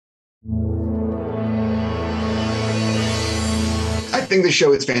think the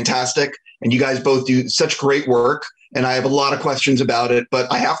show is fantastic, and you guys both do such great work. And I have a lot of questions about it,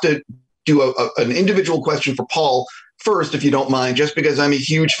 but I have to do an individual question for Paul first, if you don't mind, just because I'm a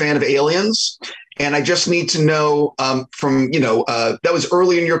huge fan of Aliens. And I just need to know that was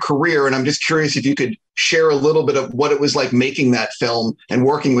early in your career. And I'm just curious if you could share a little bit of what it was like making that film and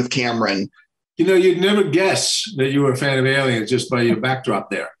working with Cameron. You'd never guess that you were a fan of Aliens just by your backdrop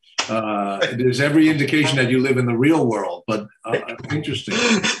there. There's every indication that you live in the real world, but interesting.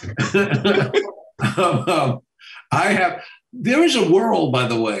 There is a world, by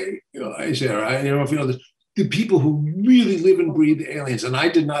the way, Sarah, I don't know if you know this, the people who really live and breathe aliens. And I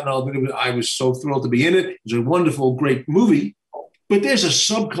did not know, but I was so thrilled to be in it. It was a wonderful, great movie. But there's a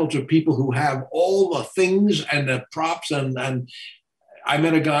subculture of people who have all the things and the props. And I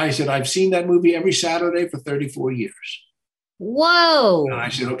met a guy who said, I've seen that movie every Saturday for 34 years. Whoa. And I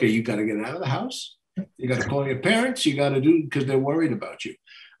said, okay, you got to get out of the house. You got to call your parents. You got to do, because they're worried about you.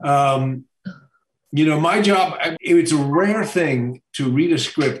 My job, it's a rare thing to read a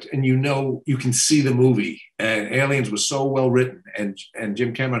script and you can see the movie. And Aliens was so well written. And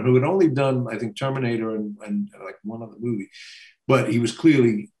Jim Cameron, who had only done, I think, Terminator and like one other movie, but he was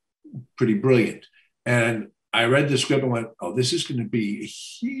clearly pretty brilliant. And I read the script and went, oh, this is going to be a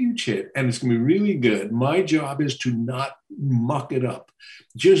huge hit and it's going to be really good. My job is to not muck it up.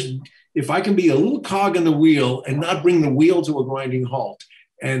 Just if I can be a little cog in the wheel and not bring the wheel to a grinding halt.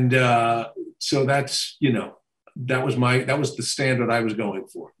 And so that's, that was the standard I was going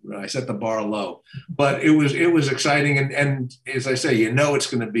for. I set the bar low, but it was exciting. And as I say,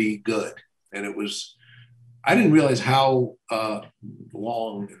 it's going to be good. And I didn't realize how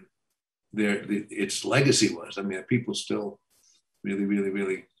long its legacy was. I mean, people still really, really,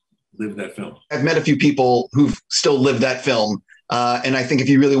 really live that film. I've met a few people who've still lived that film. And I think if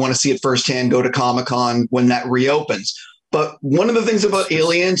you really want to see it firsthand, go to Comic-Con when that reopens. But one of the things about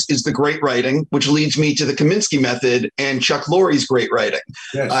Aliens is the great writing, which leads me to the Kominsky Method and Chuck Lorre's great writing.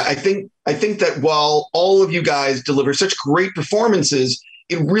 Yes. I think that while all of you guys deliver such great performances,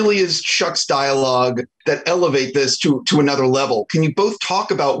 it really is Chuck's dialogue that elevate this to another level. Can you both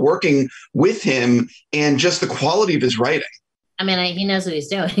talk about working with him and just the quality of his writing? I mean, he knows what he's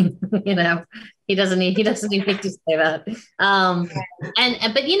doing. He doesn't need to say that.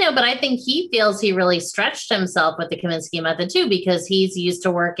 But I think he feels he really stretched himself with the Kominsky Method too, because he's used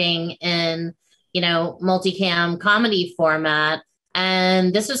to working in, multicam comedy format.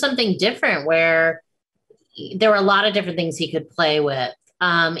 And this was something different where there were a lot of different things he could play with.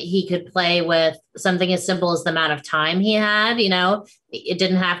 He could play with something as simple as the amount of time he had. It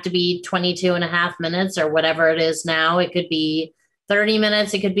didn't have to be 22 and a half minutes or whatever it is now. It could be 30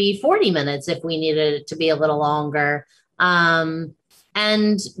 minutes. It could be 40 minutes if we needed it to be a little longer.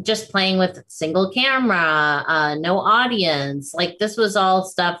 And just playing with single camera, no audience. Like this was all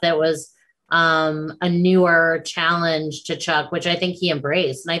stuff that was a newer challenge to Chuck, which I think he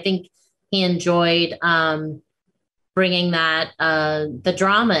embraced. And I think he enjoyed bringing that the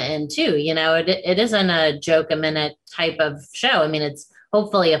drama in too. It isn't a joke a minute type of show. I mean, it's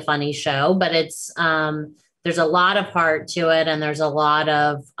hopefully a funny show, but it's there's a lot of heart to it, and there's a lot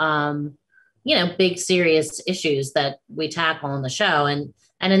of big serious issues that we tackle in the show. And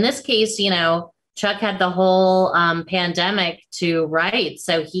in this case, Chuck had the whole pandemic to write,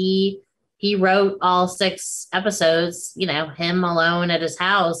 so he wrote all 6 episodes, him alone at his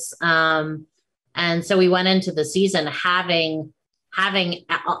house. And so we went into the season having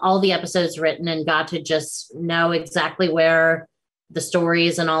all the episodes written and got to just know exactly where the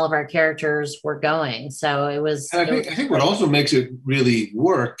stories and all of our characters were going. So it was. I think what also makes it really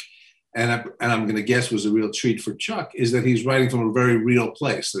work, and I'm going to guess was a real treat for Chuck, is that he's writing from a very real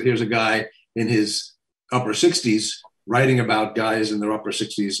place. So here's a guy in his upper 60s writing about guys in their upper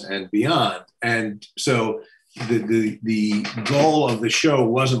 60s and beyond. And so the goal of the show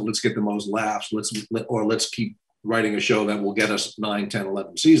wasn't let's get the most laughs, let's keep writing a show that will get us 9, 10,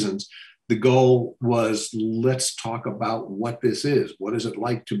 11 seasons. The goal was let's talk about what this is. What is it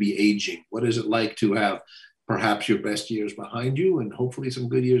like to be aging? What is it like to have perhaps your best years behind you and hopefully some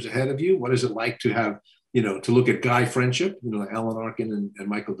good years ahead of you? What is it like to have, to look at guy friendship, Alan Arkin and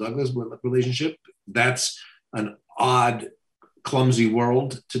Michael Douglas relationship? That's an odd, clumsy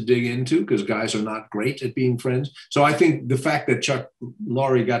world to dig into because guys are not great at being friends. So I think the fact that Chuck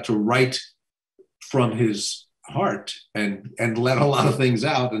Lorre got to write from his heart and let a lot of things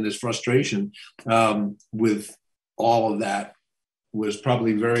out and his frustration with all of that was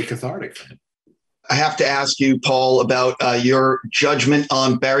probably very cathartic for him. I have to ask you, Paul, about your judgment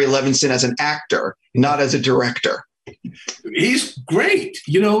on Barry Levinson as an actor, not as a director. He's great.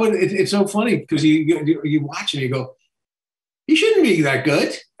 It's so funny because you watch and you go, he shouldn't be that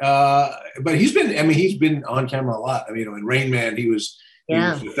good. But he's been on camera a lot. I mean, in Rain Man, he was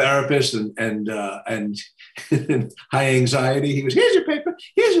a therapist and high anxiety. He was, here's your paper.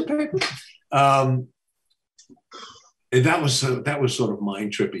 And that was sort of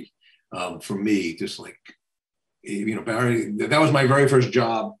mind trippy for me. Just like, Barry, that was my very first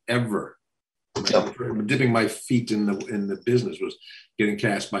job ever. Dipping my feet in the business was getting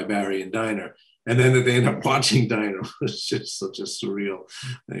cast by Barry and Diner. And then that they end up watching Diner was just such a surreal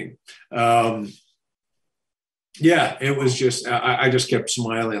thing. It was just, I just kept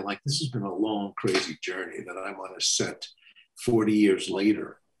smiling. Like, this has been a long, crazy journey that I'm on a set 40 years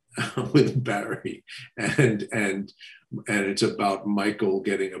later with Barry. And it's about Michael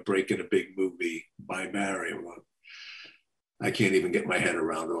getting a break in a big movie by Barry. I can't even get my head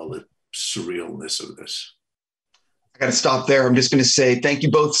around all the surrealness of this. I got to stop there. I'm just going to say thank you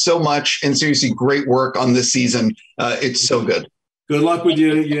both so much, and seriously, great work on this season. It's so good. Good luck with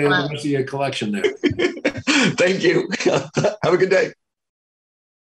your collection there. Thank you. Have a good day.